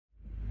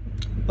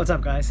What's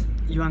up, guys?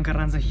 Ivan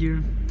Carranza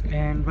here,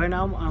 and right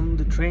now I'm on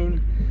the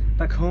train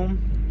back home.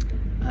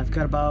 I've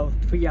got about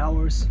 3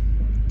 hours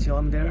till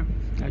I'm there.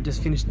 I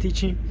just finished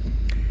teaching,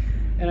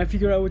 and I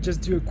figured I would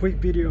just do a quick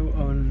video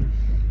on,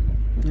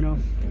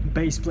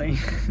 bass playing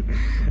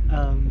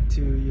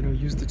to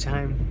use the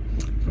time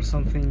for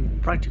something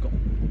practical.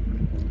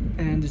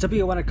 And the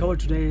topic I want to cover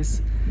today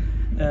is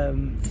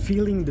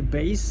feeling the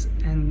bass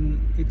and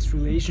its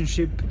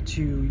relationship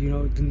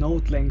to the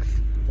note length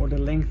or the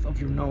length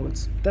of your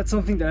notes. That's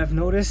something that I've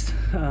noticed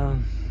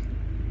with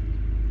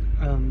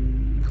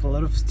a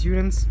lot of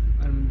students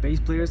and bass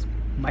players,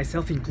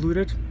 myself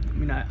included. I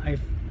mean,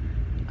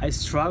 I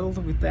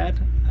struggled with that,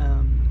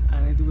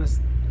 and it was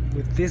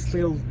with this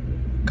little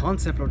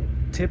concept or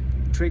tip,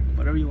 trick,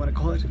 whatever you want to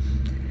call it,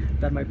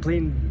 that my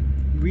playing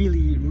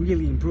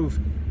really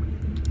improved.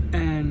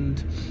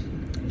 And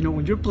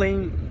when you're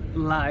playing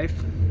live,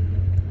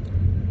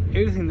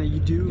 everything that you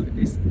do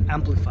is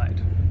amplified.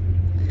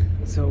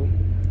 So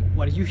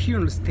what you hear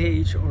on the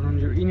stage or on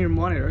your in-ear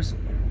monitors,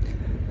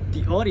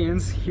 the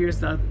audience hears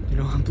that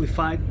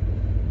amplified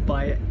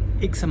by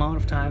X amount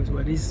of times,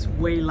 where it is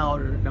way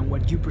louder than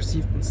what you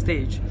perceive on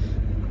stage.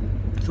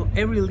 So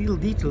every little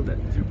detail that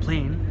you're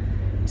playing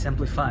is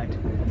amplified.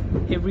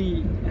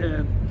 Every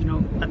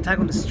attack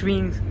on the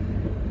strings,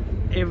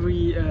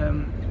 every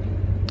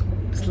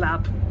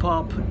slap,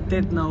 pop,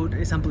 dead note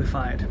is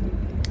amplified.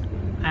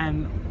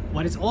 And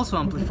what is also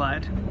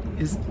amplified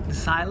is the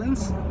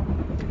silence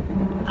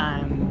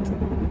and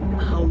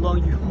how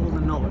long you hold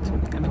a note.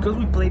 And because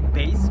we play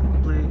bass, we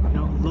play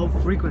low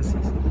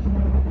frequencies,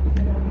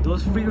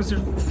 those frequencies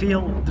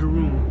fill the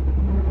room.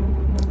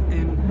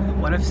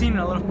 And what I've seen in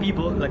a lot of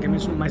people, like I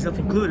mentioned, myself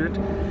included,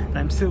 and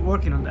I'm still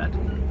working on that,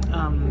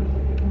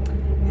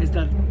 is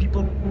that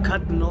people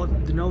cut the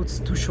notes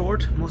too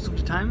short most of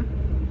the time.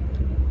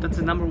 That's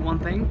the number one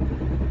thing.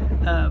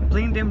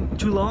 Playing them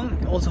too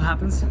long also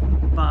happens,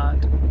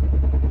 but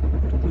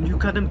when you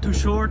cut them too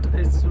short,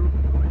 it's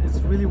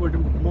really where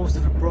most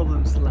of the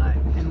problems lie.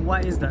 And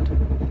why is that?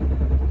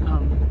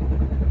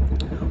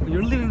 When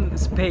you're leaving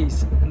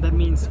space, and that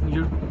means when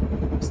you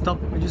stop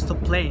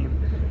playing,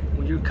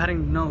 when you're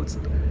cutting the notes,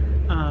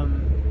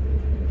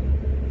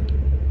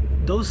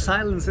 those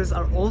silences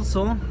are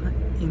also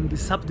in the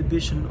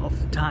subdivision of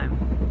the time.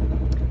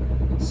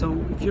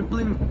 So if you're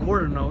playing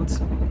quarter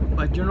notes,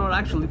 but you're not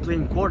actually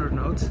playing quarter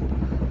notes,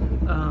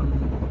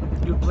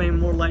 you're playing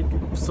more like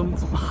some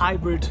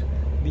hybrid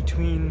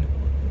between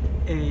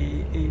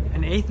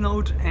an eighth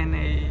note and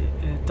a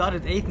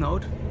dotted eighth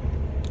note.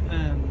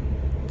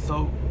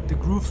 So the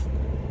groove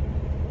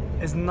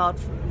is not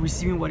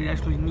receiving what it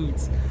actually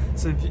needs.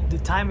 So if the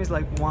time is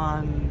like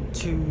 1,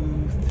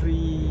 2,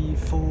 3,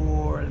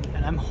 4,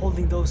 and I'm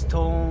holding those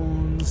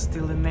tones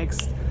till the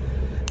next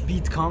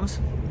beat comes.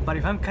 But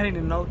if I'm cutting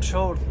the note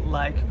short,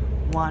 like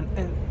 1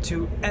 and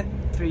 2 and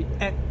 3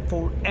 and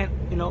 4 and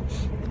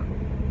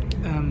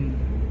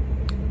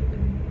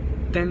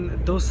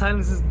then those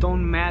silences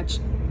don't match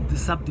the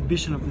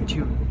subdivision of the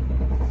tune.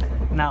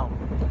 Now,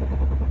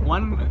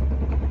 one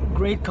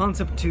great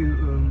concept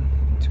to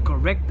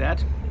correct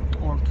that,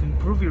 or to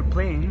improve your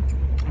playing,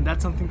 and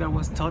that's something that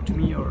was taught to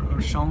me or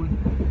shown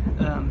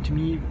to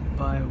me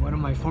by one of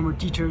my former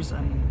teachers,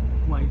 and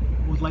who I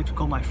would like to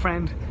call my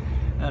friend,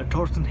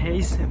 Thorsten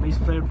Hayes, a bass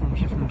player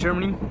from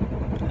Germany.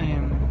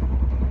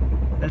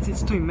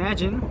 It's to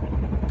imagine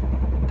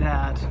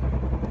that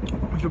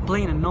when you're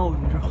playing a note,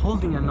 when you're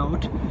holding a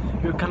note,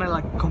 you're kind of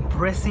like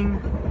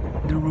compressing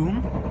the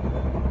room,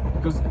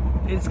 because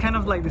it's kind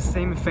of like the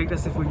same effect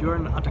as if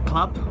you're at a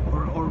club,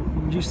 or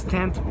when you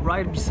stand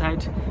right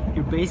beside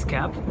your bass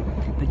cap,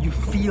 that you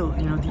feel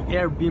the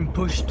air being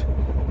pushed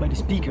by the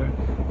speaker.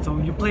 So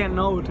when you play a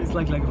note, it's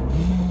like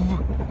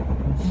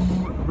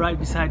right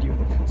beside you.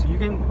 So you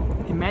can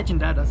imagine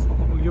that as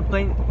when you're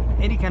playing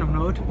any kind of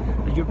note,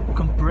 that you're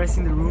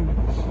compressing the room,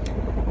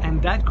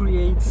 and that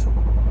creates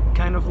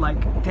kind of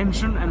like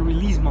tension and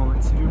release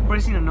moments. So you're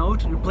pressing a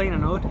note, you're playing a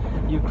note,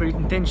 you're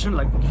creating tension,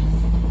 like,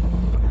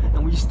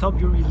 and when you stop,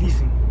 you're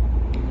releasing.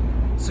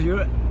 So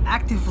you're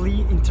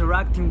actively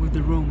interacting with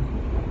the room.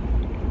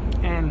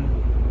 And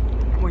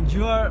when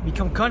you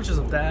become conscious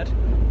of that,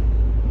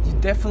 you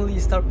definitely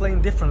start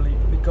playing differently,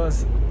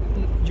 because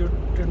your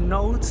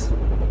notes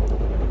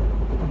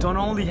don't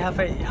only have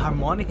a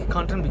harmonic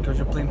content because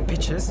you're playing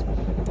pitches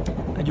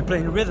and you're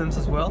playing rhythms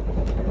as well,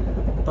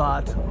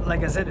 but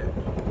like I said,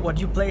 what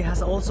you play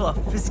has also a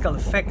physical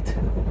effect,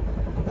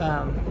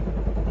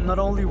 not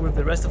only with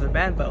the rest of the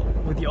band, but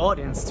with the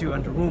audience too,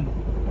 and the room.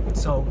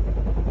 So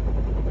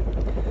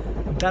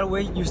that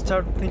way you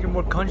start thinking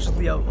more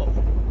consciously of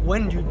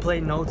when you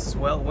play notes as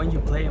well, when you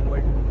play and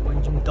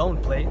when you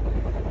don't play,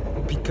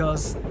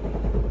 because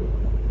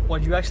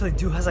what you actually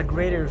do has a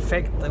greater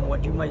effect than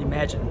what you might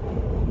imagine.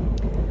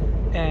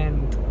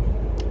 And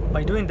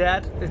by doing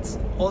that, it's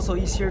also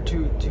easier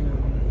to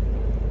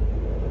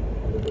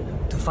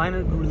find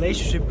a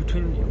relationship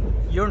between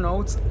your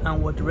notes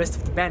and what the rest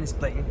of the band is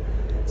playing.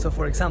 So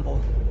for example,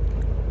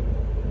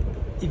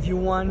 if you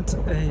want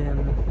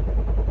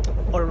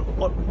or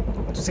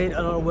to say it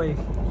another way,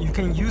 you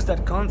can use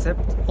that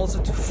concept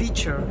also to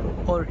feature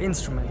other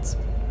instruments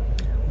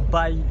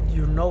by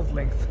your note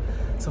length.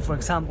 So for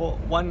example,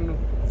 one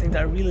thing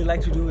that I really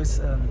like to do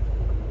is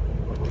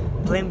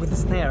playing with the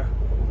snare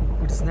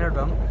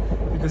drum,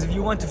 because if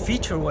you want to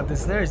feature what the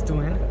snare is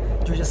doing,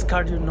 you just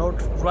card your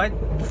note right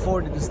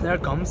before the snare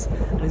comes,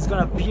 and it's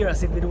gonna appear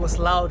as if it was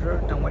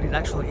louder than what it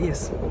actually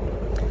is.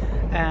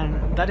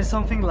 And that is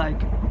something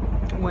like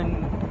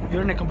when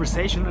you're in a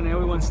conversation and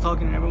everyone's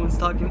talking,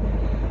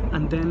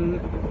 and then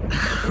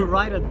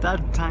right at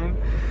that time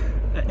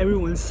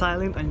everyone's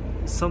silent and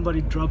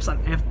somebody drops an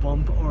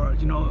F-bomb, or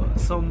you know,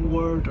 some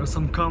word or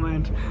some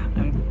comment,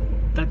 and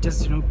that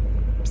just, you know,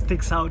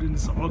 sticks out in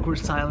this awkward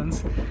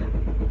silence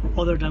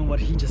other than what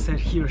he just said,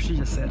 he or she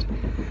just said.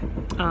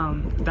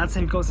 That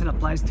same concept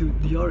applies to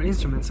the other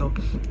instruments. So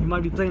you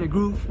might be playing a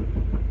groove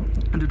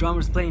and the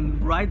drummer's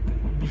playing right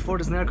before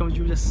the snare comes,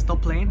 you just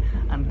stop playing,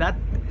 and that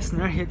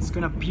snare hit is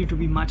gonna appear to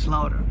be much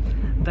louder.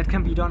 That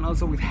can be done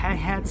also with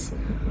hi-hats,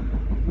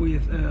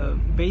 with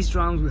bass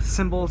drums, with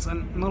cymbals,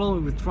 and not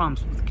only with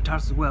drums, with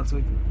guitars as well. So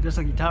if there's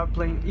a guitar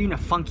playing, even a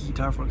funky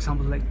guitar, for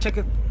example, like check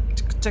it,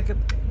 check it,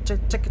 check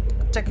it, check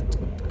it,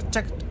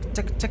 check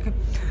it, check it,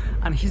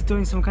 and he's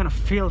doing some kind of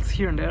fills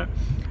here and there,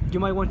 you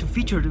might want to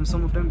feature them,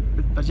 some of them,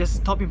 but just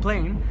stopping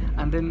playing,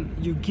 and then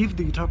you give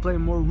the guitar player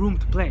more room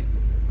to play.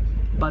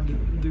 But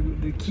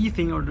the key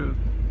thing, or the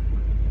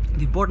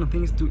important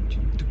thing, is to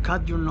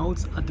cut your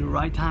notes at the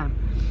right time.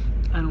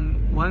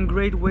 And one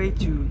great way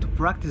to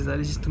practice that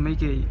is just to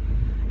make a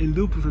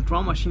loop with a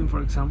drum machine, for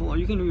example, or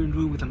you can even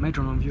do it with a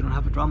metronome if you don't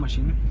have a drum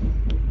machine.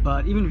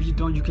 But even if you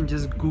don't, you can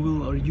just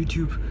Google or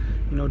YouTube,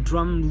 you know,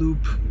 drum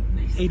loop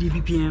 80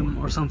 BPM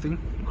or something,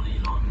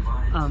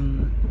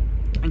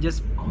 and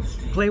just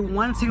play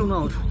one single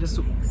note. Just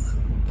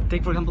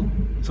take, for example,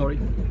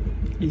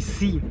 a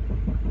C,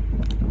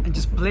 and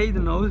just play the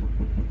note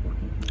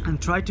and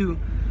try to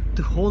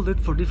hold it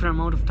for different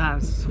amount of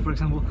times. So for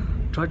example,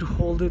 try to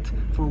hold it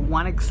for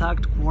one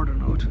exact quarter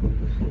note.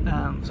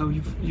 So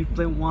you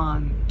play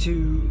 1,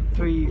 2,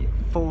 3,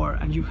 4,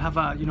 and you have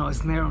a, you know, a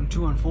snare on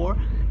 2 and 4.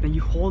 Then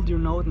you hold your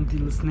note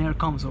until the snare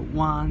comes. So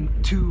 1,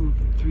 2,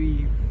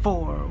 3,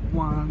 4,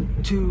 1,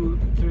 2,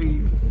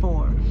 3,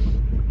 4.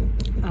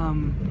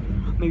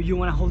 Maybe you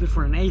want to hold it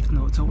for an 8th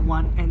note. So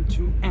 1 and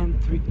 2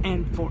 and 3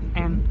 and 4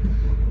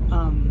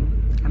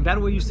 and that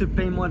way you still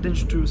pay more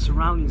attention to your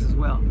surroundings as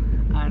well.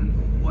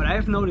 And what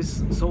I've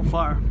noticed so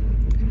far,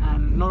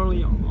 and not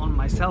only on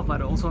myself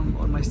but also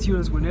on my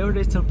students, whenever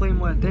they start paying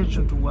more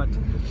attention to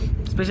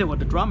especially what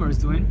the drummer is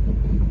doing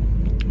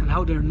and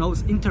how their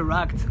notes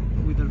interact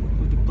with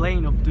the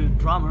playing of the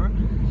drummer,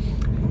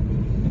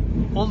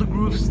 all the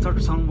grooves start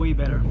to sound way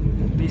better.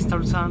 They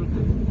start to sound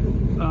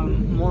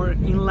more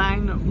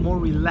inline, more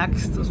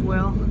relaxed as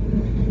well,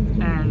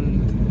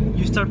 and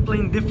you start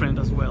playing different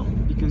as well,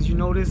 because you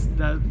notice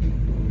that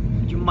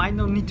you might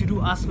not need to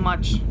do as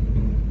much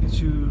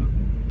to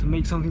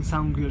make something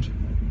sound good.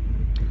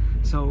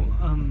 So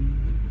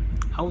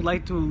I would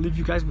like to leave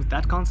you guys with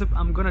that concept.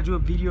 I'm gonna do a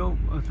video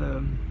of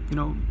you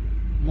know,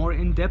 more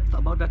in depth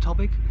about that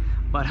topic,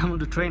 but I'm on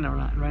the train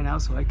right now,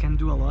 so I can't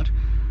do a lot.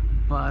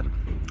 But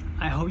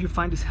I hope you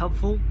find this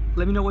helpful.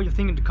 Let me know what you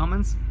think in the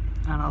comments,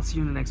 and I'll see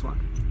you in the next one.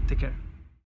 Take care.